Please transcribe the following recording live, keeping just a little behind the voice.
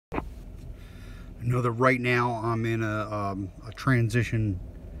I know that right now I'm in a transition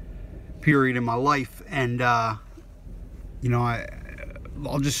period in my life, and you know,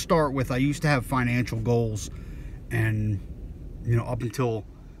 I'll just start with, I used to have financial goals, and you know, up until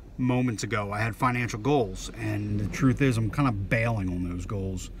moments ago I had financial goals, and the truth is I'm kind of bailing on those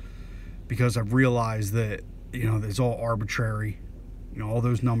goals because I've realized that, you know, it's all arbitrary. You know, all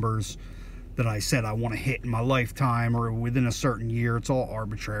those numbers that I said I want to hit in my lifetime or within a certain year, it's all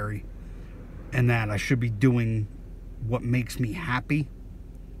arbitrary, and that I should be doing what makes me happy,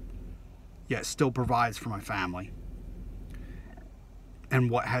 yet still provides for my family, and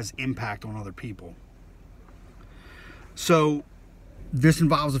what has impact on other people. So this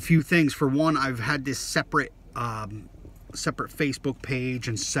involves a few things. For one, I've had this separate Facebook page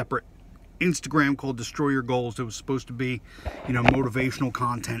and separate Instagram called Destroy Your Goals. It was supposed to be, you know, motivational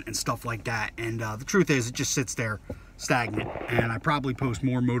content and stuff like that, and the truth is it just sits there stagnant, and I probably post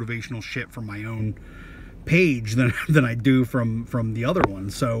more motivational shit from my own page than I do from the other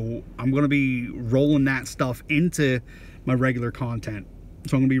one. So I'm going to be rolling that stuff into my regular content.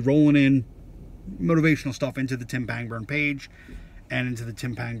 So I'm going to be rolling in motivational stuff into the Tim Pangburn page and into the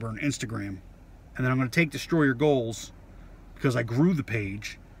Tim Pangburn Instagram, and then I'm going to take Destroy Your Goals, because I grew the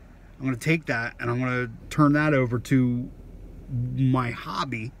page. I'm going to take that and I'm going to turn that over to my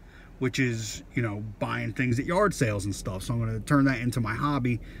hobby, which is, you know, buying things at yard sales and stuff. So I'm going to turn that into my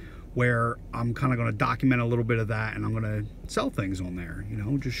hobby, where I'm kind of going to document a little bit of that, and I'm going to sell things on there, you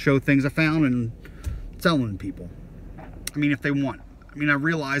know, just show things I found and selling to people. I mean, if they want. I mean, I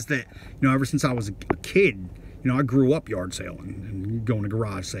realized that, you know, ever since I was a kid, you know, I grew up yard selling and going to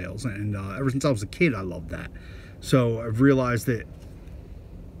garage sales, and ever since I was a kid, I loved that. So I've realized that,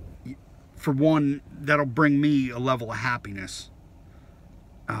 for one, that'll bring me a level of happiness.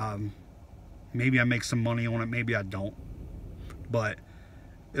 Maybe I make some money on it, maybe I don't, but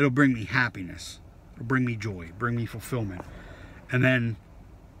it'll bring me happiness, it'll bring me joy, bring me fulfillment, and then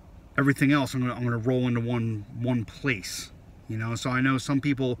everything else I'm gonna roll into one place, you know. So I know some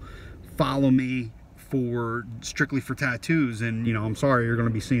people follow me strictly for tattoos, and you know, I'm sorry, you're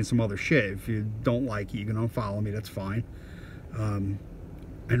gonna be seeing some other shit. If you don't like it, you can unfollow me, that's fine.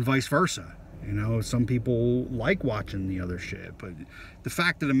 And vice versa. You know, some people like watching the other shit, but the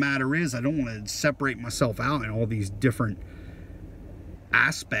fact of the matter is, I don't want to separate myself out in all these different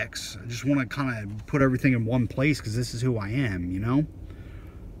aspects. I just want to kind of put everything in one place, because this is who I am, you know.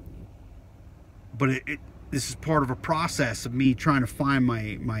 But this is part of a process of me trying to find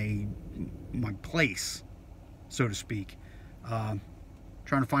my place, so to speak. Trying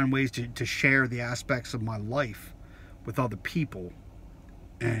to find ways to share the aspects of my life with other people,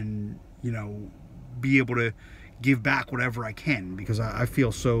 and, you know, be able to give back whatever I can, because I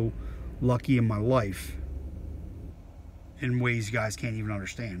feel so lucky in my life in ways you guys can't even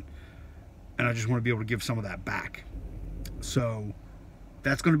understand, and I just want to be able to give some of that back. So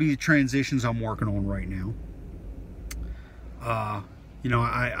that's going to be the transitions I'm working on right now. You know,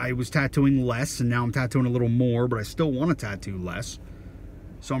 I was tattooing less, and now I'm tattooing a little more, but I still want to tattoo less.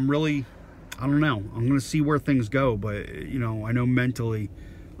 So I'm really, I don't know, I'm going to see where things go, but, you know, I know mentally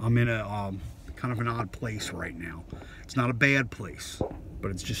I'm in a kind of an odd place right now. It's not a bad place,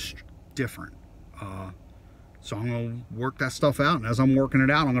 but it's just different. So I'm going to work that stuff out, and as I'm working it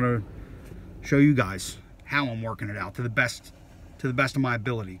out, I'm going to show you guys how I'm working it out to the best of my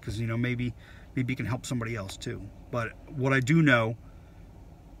ability, because, you know, maybe it can help somebody else too. But what I do know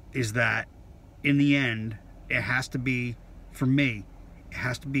is that in the end, it has to be, for me, it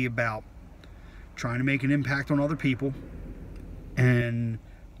has to be about trying to make an impact on other people and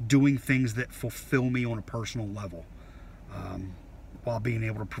doing things that fulfill me on a personal level, while being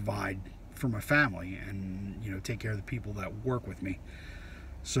able to provide for my family and, you know, take care of the people that work with me.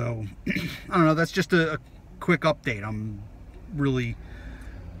 So I don't know, that's just a quick update. I'm really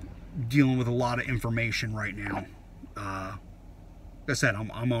dealing with a lot of information right now. Like I said,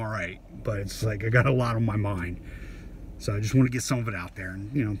 I'm all right, but it's like I got a lot on my mind, so I just want to get some of it out there.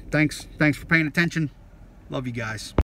 And, you know, thanks for paying attention. Love you guys.